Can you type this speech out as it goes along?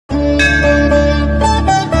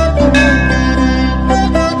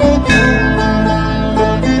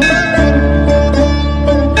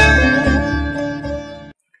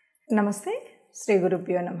శ్రీ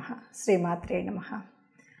గురుభ్యో నమః. శ్రీమాత్రే నమః.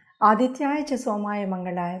 ఆదిత్యాయ చ సోమాయ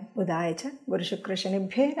మంగళాయ బుధాయ చ గురుశుక్ర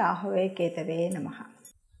శనిభ్యే రాహవే కేతవే నమః.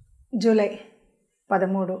 జూలై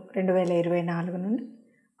 13, 2024 నుండి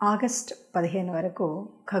ఆగస్ట్ 15 వరకు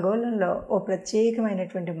ఖగోళంలో ఓ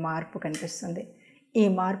ప్రత్యేకమైనటువంటి మార్పు కనిపిస్తుంది. ఈ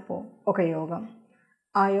మార్పు ఒక యోగం.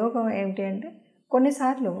 ఆ యోగం ఏమిటి అంటే,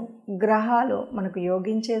 కొన్నిసార్లు గ్రహాలు మనకు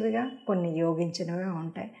యోగించేవిగా, కొన్ని యోగించినవిగా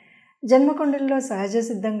ఉంటాయి. జన్మకుండలిలో సహజ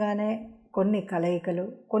సిద్ధంగానే కొన్ని కలయికలు,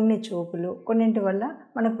 కొన్ని చూపులు, కొన్నింటి వల్ల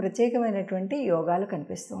మనకు ప్రత్యేకమైనటువంటి యోగాలు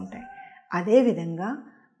కనిపిస్తూ ఉంటాయి. అదేవిధంగా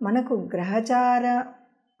మనకు గ్రహచార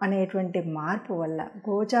అనేటువంటి మార్పు వల్ల,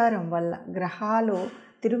 గోచారం వల్ల, గ్రహాలు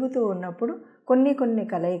తిరుగుతూ ఉన్నప్పుడు కొన్ని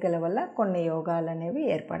కలయికల వల్ల కొన్ని యోగాలు అనేవి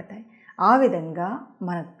ఏర్పడతాయి. ఆ విధంగా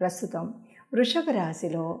మనకు ప్రస్తుతం వృషభ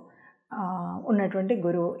రాశిలో ఉన్నటువంటి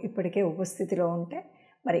గురువు ఇప్పటికే ఉపస్థితిలో ఉంటే,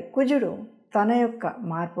 మరి కుజుడు తన యొక్క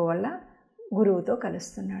మార్పు వల్ల గురువుతో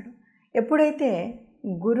కలుస్తున్నాడు. ఎప్పుడైతే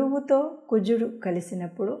గురువుతో కుజుడు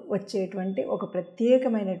కలిసినప్పుడు వచ్చేటువంటి ఒక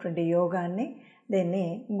ప్రత్యేకమైనటువంటి యోగాన్ని, దీన్ని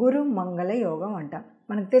గురు మంగళ యోగం అంటాం.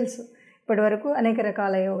 మనకు తెలుసు, ఇప్పటి వరకు అనేక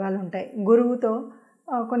రకాల యోగాలు ఉంటాయి. గురువుతో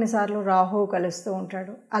కొన్నిసార్లు రాహువు కలుస్తూ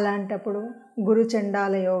ఉంటాడు, అలాంటప్పుడు గురు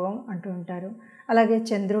చండాల యోగం అంటూ ఉంటారు. అలాగే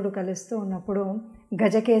చంద్రుడు కలుస్తూ ఉన్నప్పుడు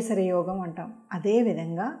గజకేసరి యోగం అంటాం.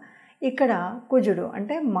 అదేవిధంగా ఇక్కడ కుజుడు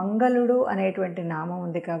అంటే మంగళుడు అనేటువంటి నామం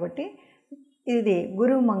ఉంది కాబట్టి ఇది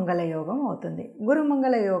గురుమంగళ యోగం అవుతుంది.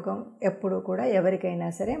 గురుమంగళ యోగం ఎప్పుడు కూడా ఎవరికైనా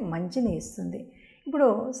సరే మంచిని ఇస్తుంది. ఇప్పుడు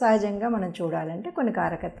సహజంగా మనం చూడాలంటే కొన్ని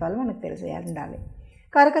కారకత్వాలు మనకు తెలిసి ఉండాలి.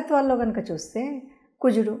 కారకత్వాల్లో కనుక చూస్తే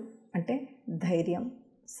కుజుడు అంటే ధైర్యం,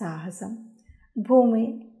 సాహసం, భూమి,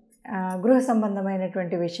 గృహ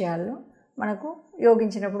సంబంధమైనటువంటి విషయాల్లో మనకు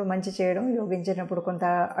యోగించినప్పుడు మంచి చేయడం, యోగించినప్పుడు కొంత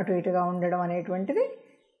అటు ఇటుగా ఉండడం అనేటువంటిది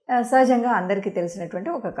సహజంగా అందరికీ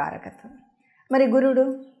తెలిసినటువంటి ఒక కారకత్వం. మరి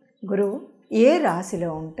గురువు ఏ రాశిలో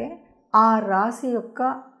ఉంటే ఆ రాశి యొక్క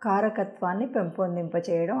కారకత్వాన్ని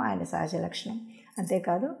పెంపొందింపచేయడం ఆయన సహజ లక్షణం.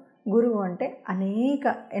 అంతేకాదు, గురువు అంటే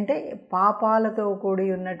అంటే పాపాలతో కూడి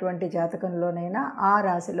ఉన్నటువంటి జాతకంలోనైనా ఆ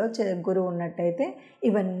రాశిలో గురువు ఉన్నట్టయితే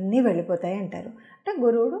ఇవన్నీ వెళ్ళిపోతాయి అంటారు. అంటే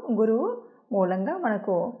గురువు మూలంగా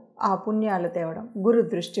మనకు ఆ పుణ్యాలు తేవడం, గురు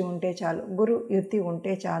దృష్టి ఉంటే చాలు, గురు యుతి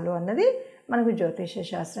ఉంటే చాలు అన్నది మనకు జ్యోతిష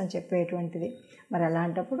శాస్త్రం చెప్పేటువంటిది. మరి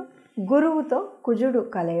అలాంటప్పుడు గురువుతో కుజుడు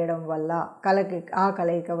కలయడం వల్ల, ఆ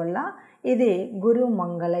కలయిక వల్ల ఇది గురు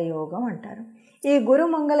మంగళ యోగం అంటారు. ఈ గురు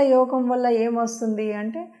మంగళ యోగం వల్ల ఏమొస్తుంది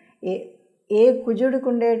అంటే, ఏ కుజుడికి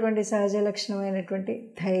ఉండేటువంటి సహజ లక్షణమైనటువంటి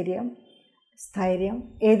ధైర్యం, స్థైర్యం,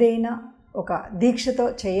 ఏదైనా ఒక దీక్షతో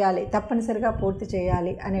చేయాలి, తప్పనిసరిగా పూర్తి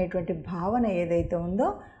చేయాలి అనేటువంటి భావన ఏదైతే ఉందో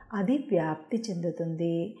అది వ్యాప్తి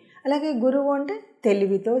చెందుతుంది. అలాగే గురువు అంటే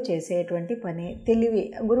తెలివితో చేసేటువంటి పని.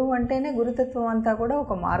 గురువు అంటేనే గురుతత్వం అంతా కూడా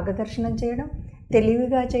ఒక మార్గదర్శనం చేయడం,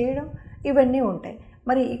 తెలివిగా చేయడం, ఇవన్నీ ఉంటాయి.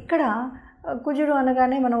 మరి ఇక్కడ కుజుడు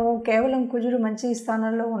అనగానే మనము కేవలం కుజుడు మంచి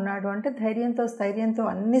స్థానంలో ఉన్నాడు అంటే ధైర్యంతో, స్థైర్యంతో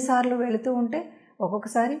అన్నిసార్లు వెళుతూ ఉంటే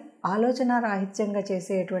ఒక్కొక్కసారి ఆలోచన రాహిత్యంగా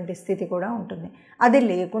చేసేటువంటి స్థితి కూడా ఉంటుంది. అది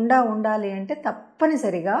లేకుండా ఉండాలి అంటే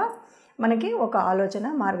తప్పనిసరిగా మనకి ఒక ఆలోచన,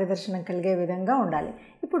 మార్గదర్శనం కలిగే విధంగా ఉండాలి.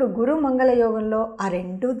 ఇప్పుడు గురు మంగళ యోగంలో ఆ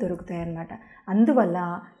రెండూ దొరుకుతాయి అన్నమాట. అందువల్ల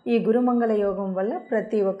ఈ గురుమంగళ యోగం వల్ల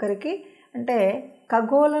ప్రతి ఒక్కరికి అంటే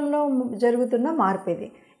ఖగోళంలో జరుగుతున్న మార్పు ఇది.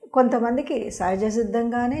 కొంతమందికి సహజ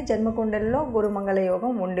సిద్ధంగానే జన్మకుండలిలో గురుమంగళ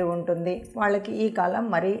యోగం ఉండి ఉంటుంది, వాళ్ళకి ఈ కాలం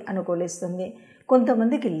మరీ అనుకూలిస్తుంది.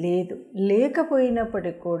 కొంతమందికి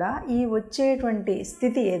లేకపోయినప్పటికీ కూడా ఈ వచ్చేటువంటి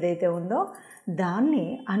స్థితి ఏదైతే ఉందో దాన్ని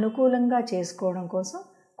అనుకూలంగా చేసుకోవడం కోసం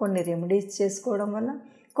కొన్ని రెమెడీస్ చేసుకోవడం వల్ల,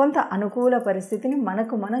 కొంత అనుకూల పరిస్థితిని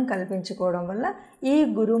మనం కల్పించుకోవడం వల్ల ఈ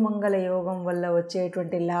గురుమంగళ యోగం వల్ల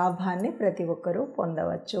వచ్చేటువంటి లాభాన్ని ప్రతి ఒక్కరూ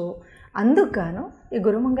పొందవచ్చు. అందుకు ఈ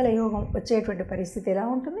గురుమంగళ యోగం వచ్చేటువంటి పరిస్థితి ఎలా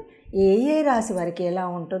ఉంటుంది, ఏ రాశి వారికి ఎలా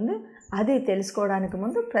ఉంటుంది అది తెలుసుకోవడానికి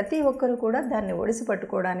ముందు ప్రతి ఒక్కరు కూడా దాన్ని ఒడిసి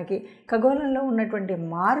పట్టుకోవడానికి, ఖగోళంలో ఉన్నటువంటి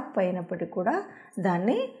మార్పు అయినప్పటికీ కూడా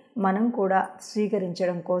దాన్ని మనం కూడా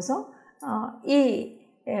స్వీకరించడం కోసం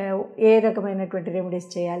ఏ రకమైనటువంటి రెమెడీస్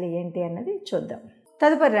చేయాలి ఏంటి అన్నది చూద్దాం.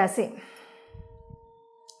 తదుపరి రాశి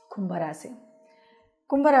కుంభరాశి.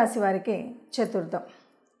 కుంభరాశి వారికి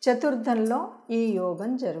చతుర్థంలో ఈ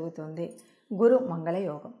యోగం జరుగుతుంది, గురు మంగళ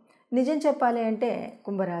యోగం. నిజం చెప్పాలి అంటే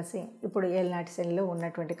కుంభరాశి ఇప్పుడు ఏళ్ళనాటి శనిలో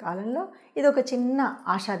ఉన్నటువంటి కాలంలో ఇది ఒక చిన్న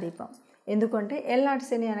ఆశాదీపం. ఎందుకంటే ఏళ్ళనాటి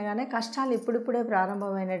శని అనగానే కష్టాలు ఇప్పుడిప్పుడే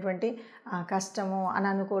ప్రారంభమైనటువంటి కష్టము,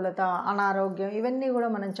 అననుకూలత, అనారోగ్యం ఇవన్నీ కూడా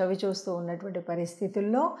మనం చవి చూస్తూ ఉన్నటువంటి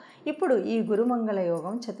పరిస్థితుల్లో ఇప్పుడు ఈ గురుమంగళ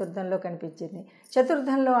యోగం చతుర్థంలో కనిపించింది.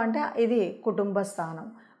 చతుర్థంలో అంటే ఇది కుటుంబ స్థానం.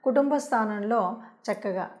 కుటుంబ స్థానంలో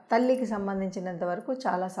చక్కగా తల్లికి సంబంధించినంత వరకు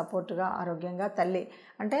చాలా సపోర్ట్గా ఆరోగ్యంగా తల్లి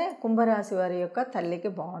అంటే కుంభరాశి వారి యొక్క తల్లికి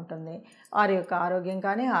బాగుంటుంది. వారి యొక్క ఆరోగ్యం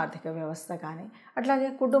కానీ ఆర్థిక వ్యవస్థ కానీ అట్లాగే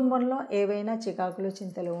కుటుంబంలో ఏవైనా చికాకులు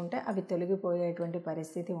చింతలు ఉంటే అవి తొలగిపోయేటువంటి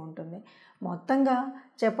పరిస్థితి ఉంటుంది. మొత్తంగా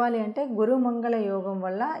చెప్పాలి అంటే గురుమంగళ యోగం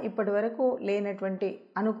వల్ల ఇప్పటి వరకు లేనటువంటి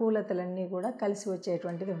అనుకూలతలన్నీ కూడా కలిసి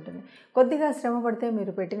వచ్చేటువంటిది ఉంటుంది. కొద్దిగా శ్రమ పడితే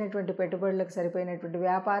మీరు పెట్టినటువంటి పెట్టుబడులకు సరిపోయినటువంటి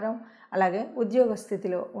వ్యాపారం అలాగే ఉద్యోగ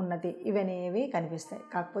స్థితిలో ఉన్నతి ఇవనేవి కనిపిస్తాయి.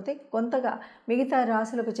 కాకపోతే కొంతగా మిగతా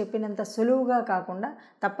రాశులకు చెప్పినంత సులువుగా కాకుండా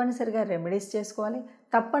తప్పనిసరిగా రెమెడీస్ చేసుకోవాలి.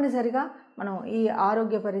 తప్పనిసరిగా మనం ఈ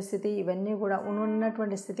ఆరోగ్య పరిస్థితి ఇవన్నీ కూడా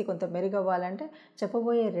ఉన్నటువంటి స్థితి కొంత మెరుగవ్వాలంటే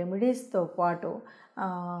చెప్పబోయే రెమెడీస్తో పాటు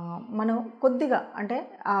మనం కొద్దిగా అంటే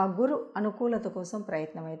ఆ గురు అనుకూలత కోసం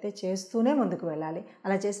ప్రయత్నం అయితే చేస్తూనే ముందుకు వెళ్ళాలి.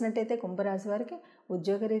 అలా చేసినట్టయితే కుంభరాశి వారికి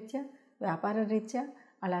ఉద్యోగరీత్యా వ్యాపార రీత్యా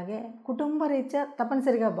అలాగే కుటుంబ రీత్యా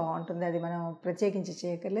తప్పనిసరిగా బాగుంటుంది. అది మనం ప్రత్యేకించి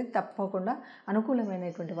చేయక్కర్లేదు. తప్పకుండా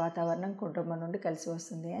అనుకూలమైనటువంటి వాతావరణం కుటుంబం నుండి కలిసి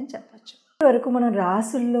వస్తుంది అని చెప్పచ్చు. వరకు మనం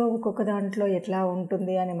రాసుల్లో ఒక్కొక్క దాంట్లో ఎట్లా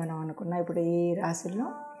ఉంటుంది అని మనం అనుకున్నాం. ఇప్పుడు ఈ రాసుల్లో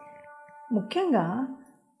ముఖ్యంగా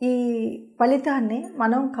ఈ ఫలితాన్ని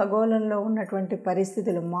మనం ఖగోళంలో ఉన్నటువంటి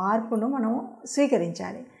పరిస్థితుల మార్పును మనం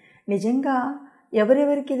స్వీకరించాలి. నిజంగా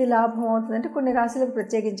ఎవరెవరికి ఇది లాభం అవుతుందంటే కొన్ని రాశులకు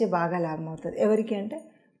ప్రత్యేకించి బాగా లాభం అవుతుంది. ఎవరికి అంటే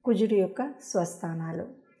కుజుడి యొక్క స్వస్థానాలు.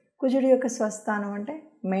 కుజుడి యొక్క స్వస్థానం అంటే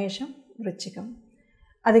మేషం వృశ్చికం.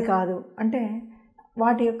 అది కాదు అంటే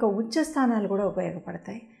వాటి యొక్క ఉచ్చస్థానాలు కూడా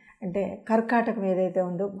ఉపయోగపడతాయి. అంటే కర్కాటకం ఏదైతే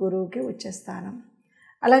ఉందో గురువుకి ఉచ్చస్థానం.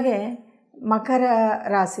 అలాగే మకర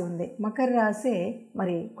రాశి ఉంది. మకర రాశి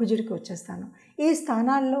మరి కుజుడికి ఉచ్చస్థానం. ఈ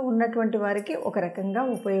స్థానాల్లో ఉన్నటువంటి వారికి ఒక రకంగా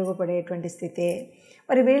ఉపయోగపడేటువంటి స్థితే.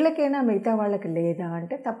 మరి వీళ్ళకైనా మిగతా వాళ్ళకి లేదా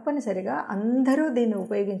అంటే తప్పనిసరిగా అందరూ దీన్ని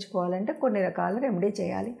ఉపయోగించుకోవాలంటే కొన్ని రకాల రెమెడీ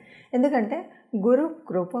చేయాలి. ఎందుకంటే గురు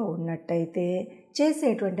కృప ఉన్నట్టయితే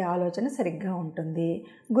చేసేటువంటి ఆలోచన సరిగ్గా ఉంటుంది.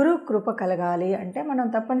 గురు కృప కలగాలి అంటే మనం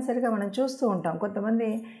తప్పనిసరిగా మనం చూస్తూ ఉంటాం. కొంతమంది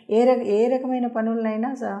ఏ రకమైన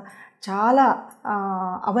పనులనైనా చాలా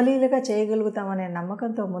అవలీలగా చేయగలుగుతామనే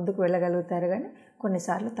నమ్మకంతో ముందుకు వెళ్ళగలుగుతారు. కానీ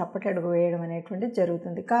కొన్నిసార్లు తప్పటడుగు వేయడం అనేటువంటిది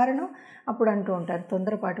జరుగుతుంది. కారణం అప్పుడు అంటూ ఉంటారు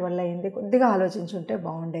తొందరపాటు వల్ల అయింది, కొద్దిగా ఆలోచించుంటే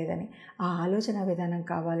బాగుండేదని. ఆ ఆలోచన విధానం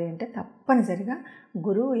కావాలి అంటే తప్పనిసరిగా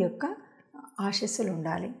గురువు యొక్క ఆశీస్సులు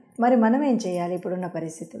ఉండాలి. మరి మనం ఏం చేయాలి ఇప్పుడున్న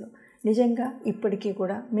పరిస్థితుల్లో? నిజంగా ఇప్పటికీ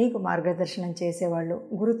కూడా మీకు మార్గదర్శనం చేసేవాళ్ళు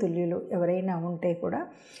గురుతుల్యులు ఎవరైనా ఉంటే కూడా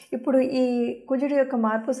ఇప్పుడు ఈ కుజుడి యొక్క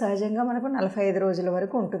మార్పు సహజంగా మనకు 45 రోజుల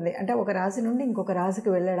వరకు ఉంటుంది. అంటే ఒక రాశి నుండి ఇంకొక రాశికి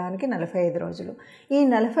వెళ్ళడానికి 45 రోజులు. ఈ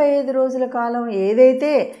 45 రోజుల కాలం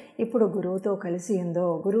ఏదైతే ఇప్పుడు గురువుతో కలిసి ఉందో,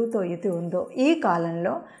 గురువుతో యుతి ఉందో, ఈ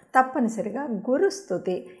కాలంలో తప్పనిసరిగా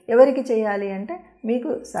గురుస్తుతి ఎవరికి చేయాలి అంటే మీకు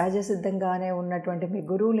సహజ సిద్ధంగానే ఉన్నటువంటి మీ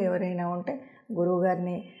గురువులు ఎవరైనా ఉంటే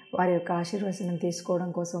గురువుగారిని వారి యొక్క ఆశీర్వచనం తీసుకోవడం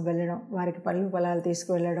కోసం వెళ్ళడం, వారికి పళ్ళు ఫలాలు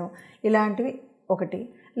తీసుకువెళ్ళడం ఇలాంటివి ఒకటి.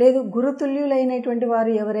 లేదు గురుతుల్యులైనటువంటి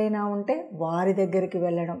వారు ఎవరైనా ఉంటే వారి దగ్గరికి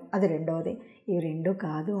వెళ్ళడం అది రెండవది. ఇవి రెండు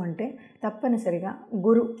కాదు అంటే తప్పనిసరిగా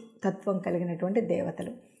గురు తత్వం కలిగినటువంటి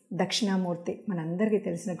దేవతలు దక్షిణామూర్తి మనందరికీ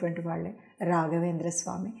తెలిసినటువంటి వాళ్ళే, రాఘవేంద్ర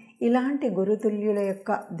స్వామి ఇలాంటి గురుతుల్యుల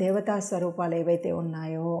యొక్క దేవతా స్వరూపాలు ఏవైతే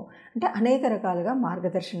ఉన్నాయో అంటే అనేక రకాలుగా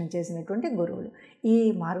మార్గదర్శనం చేసినటువంటి గురువులు. ఈ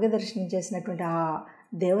మార్గదర్శనం చేసినటువంటి ఆ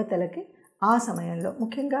దేవతలకి ఆ సమయంలో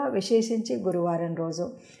ముఖ్యంగా విశేషించి గురువారం రోజు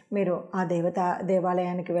మీరు ఆ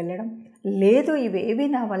దేవాలయానికి వెళ్ళడం, లేదు ఇవేవి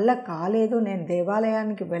నా వల్ల కాలేదు నేను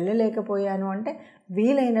దేవాలయానికి వెళ్ళలేకపోయాను అంటే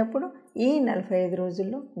వీలైనప్పుడు ఈ 45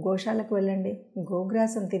 రోజుల్లో గోశాలకు వెళ్ళండి,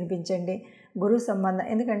 గోగ్రాసం తినిపించండి. గురు సంబంధం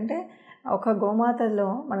ఎందుకంటే ఒక గోమాతలో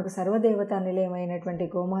మనకు సర్వదేవతా నిలయమైనటువంటి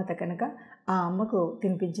గోమాత కనుక ఆ అమ్మకు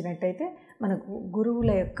తినిపించినట్టయితే మనకు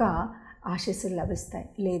గురువుల యొక్క ఆశీస్సులు లభిస్తాయి.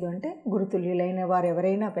 లేదు అంటే గురుతుల్యులైన వారు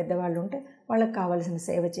ఎవరైనా పెద్దవాళ్ళు ఉంటే వాళ్ళకి కావాల్సిన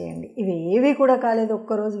సేవ చేయండి. ఇవి ఏవి కూడా కాలేదు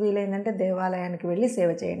ఒక్కరోజు వీలైందంటే దేవాలయానికి వెళ్ళి సేవ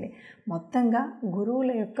చేయండి. మొత్తంగా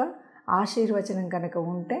గురువుల యొక్క ఆశీర్వచనం కనుక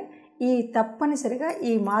ఉంటే ఈ తప్పనిసరిగా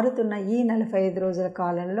ఈ మారుతున్న ఈ 45 రోజుల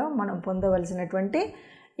కాలంలో మనం పొందవలసినటువంటి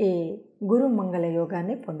ఈ గురు మంగళ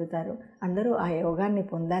యోగాన్ని పొందుతారు. అందరూ ఆ యోగాన్ని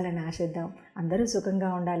పొందాలని ఆశిద్దాం. అందరూ సుఖంగా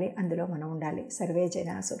ఉండాలి, అందులో మనం ఉండాలి. సర్వే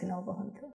జనా సుఖినో భవంతు.